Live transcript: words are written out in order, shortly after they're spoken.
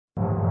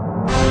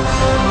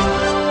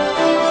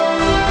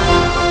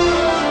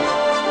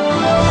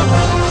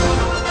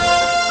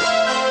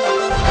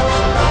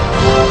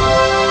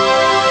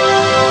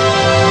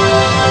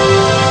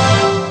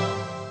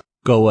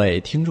各位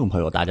听众朋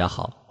友大家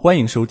好，欢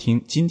迎收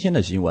听今天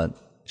的新闻。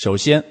首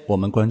先我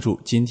们关注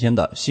今天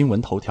的新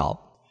闻头条。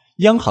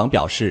央行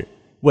表示，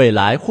未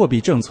来货币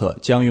政策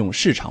将用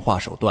市场化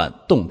手段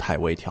动态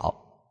微调。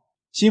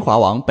新华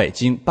网北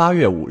京8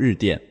月5日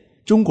电，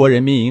中国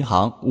人民银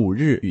行5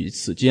日于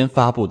此间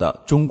发布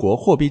的中国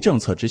货币政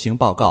策执行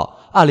报告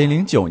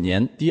2009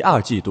年第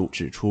2季度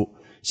指出，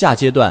下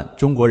阶段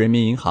中国人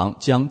民银行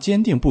将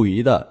坚定不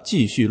移地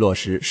继续落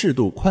实适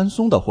度宽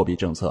松的货币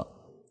政策。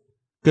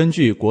根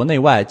据国内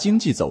外经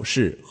济走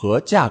势和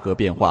价格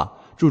变化，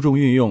注重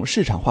运用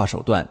市场化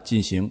手段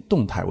进行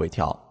动态微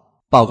调。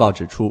报告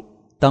指出，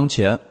当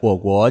前我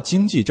国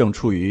经济正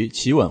处于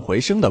企稳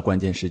回升的关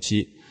键时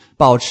期，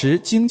保持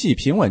经济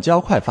平稳较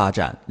快发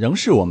展仍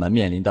是我们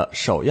面临的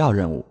首要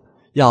任务。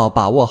要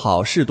把握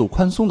好适度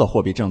宽松的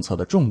货币政策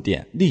的重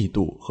点、力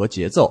度和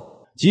节奏，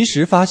及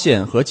时发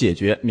现和解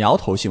决苗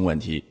头性问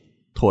题，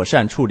妥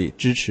善处理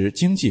支持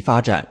经济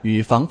发展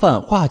与防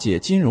范化解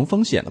金融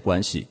风险的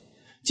关系，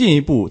进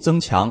一步增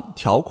强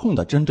调控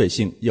的针对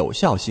性、有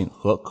效性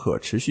和可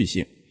持续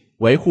性，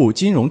维护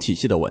金融体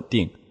系的稳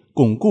定，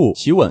巩固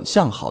企稳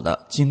向好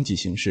的经济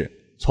形势。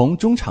从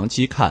中长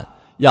期看，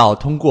要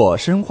通过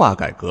深化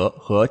改革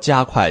和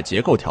加快结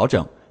构调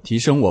整，提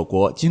升我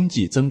国经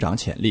济增长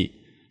潜力，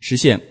实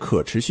现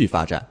可持续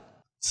发展。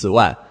此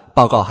外，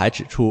报告还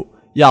指出，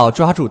要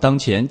抓住当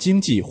前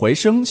经济回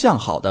升向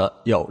好的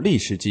有利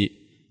时机，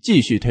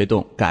继续推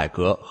动改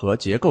革和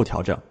结构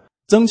调整，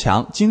增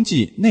强经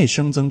济内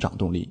生增长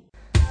动力。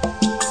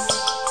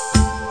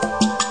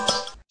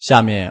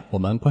下面我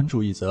们关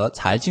注一则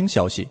财经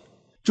消息。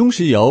中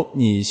石油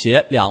拟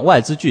携2外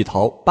资巨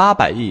头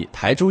800亿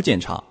台州建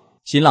厂。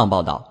新浪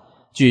报道，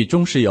据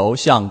中石油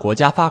向国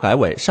家发改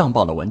委上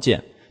报的文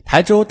件，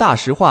台州大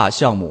石化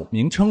项目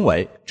名称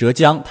为浙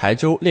江台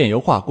州炼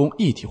油化工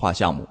一体化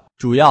项目，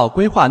主要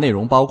规划内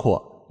容包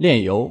括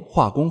炼油、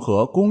化工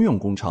和公用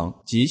工程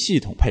及系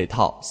统配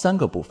套3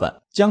个部分，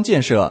将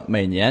建设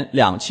每年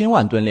2000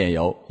万吨炼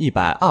油、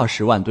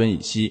120万吨乙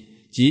烯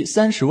及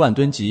30万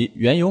吨级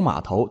原油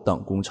码头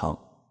等工程。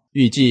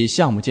预计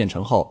项目建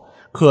成后，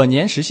可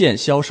年实现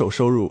销售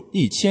收入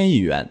1000亿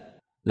元。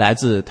来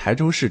自台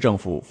州市政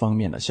府方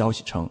面的消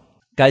息称，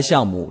该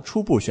项目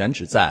初步选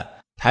址在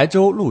台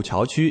州路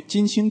桥区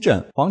金星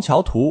镇黄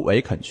桥图围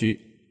垦区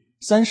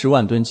，30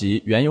万吨级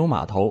原油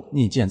码头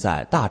拟建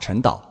在大陈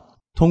岛，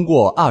通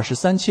过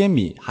23千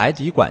米海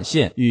底管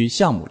线与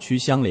项目区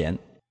相连。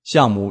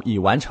项目已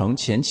完成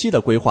前期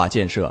的规划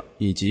建设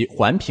以及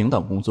环评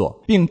等工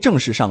作，并正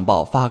式上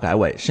报发改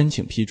委申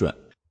请批准。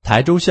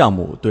台州项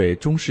目对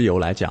中石油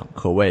来讲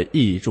可谓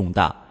意义重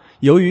大。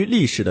由于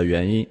历史的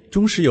原因，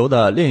中石油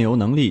的炼油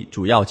能力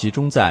主要集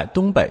中在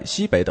东北、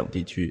西北等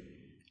地区，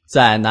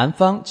在南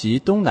方及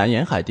东南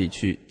沿海地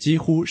区几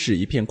乎是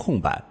一片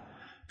空白。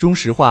中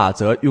石化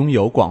则拥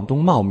有广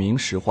东茂名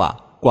石化、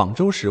广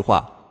州石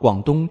化、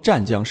广东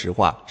湛江石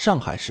化、上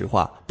海石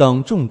化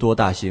等众多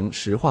大型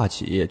石化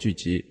企业聚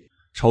集。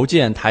筹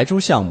建台州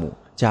项目，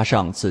加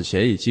上此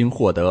前已经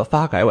获得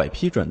发改委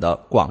批准的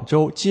广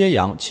州揭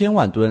阳1000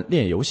万吨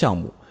炼油项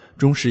目，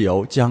中石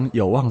油将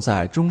有望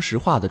在中石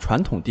化的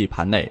传统地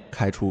盘内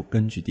开出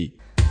根据地。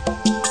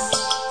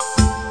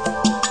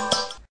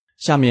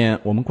下面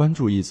我们关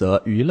注一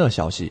则娱乐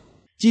消息。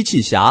机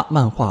器侠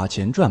漫画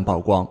前传曝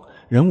光，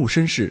人物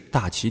身世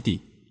大起底。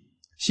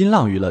新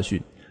浪娱乐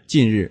讯，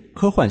近日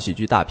科幻喜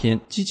剧大片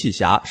《机器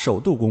侠》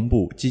首度公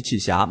布机器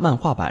侠漫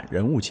画版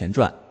人物前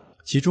传，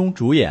其中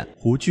主演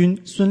胡军、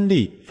孙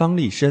俪、方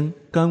力申、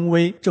甘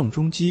薇、郑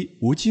中基、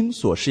吴京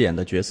所饰演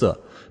的角色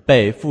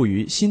被赋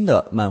予新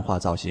的漫画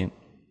造型，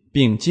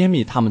并揭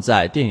秘他们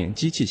在电影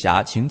机器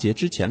侠情节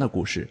之前的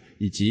故事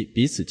以及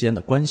彼此间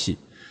的关系，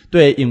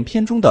对影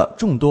片中的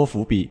众多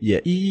伏笔也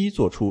一一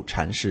做出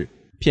阐释。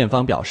片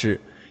方表示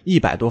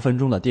，100多分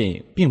钟的电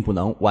影并不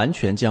能完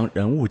全将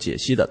人物解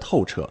析的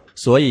透彻，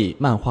所以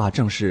漫画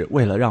正是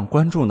为了让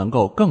观众能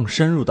够更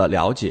深入地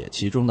了解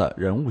其中的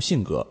人物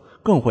性格，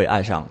更会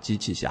爱上机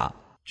器侠。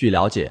据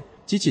了解，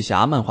机器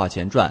侠漫画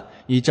前传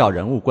依照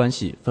人物关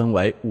系分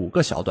为5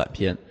个小短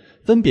片，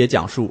分别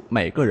讲述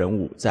每个人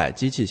物在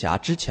机器侠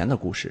之前的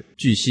故事。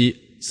据悉，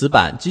此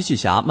版机器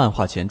侠漫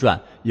画前传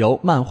由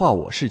漫画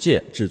我世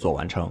界制作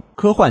完成。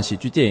科幻喜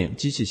剧电影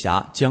机器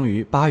侠将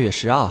于8月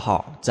12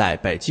号在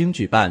北京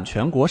举办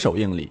全国首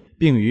映礼，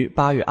并于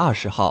8月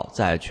20号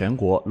在全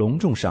国隆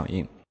重上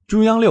映。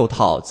中央6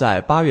套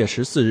在8月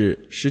14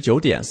日19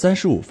点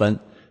35分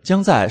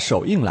将在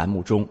首映栏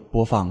目中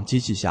播放机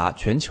器侠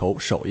全球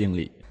首映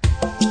礼。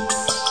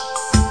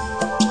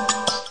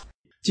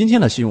今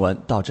天的新闻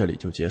到这里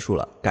就结束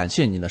了，感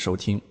谢您的收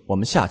听，我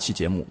们下期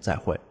节目再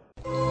会。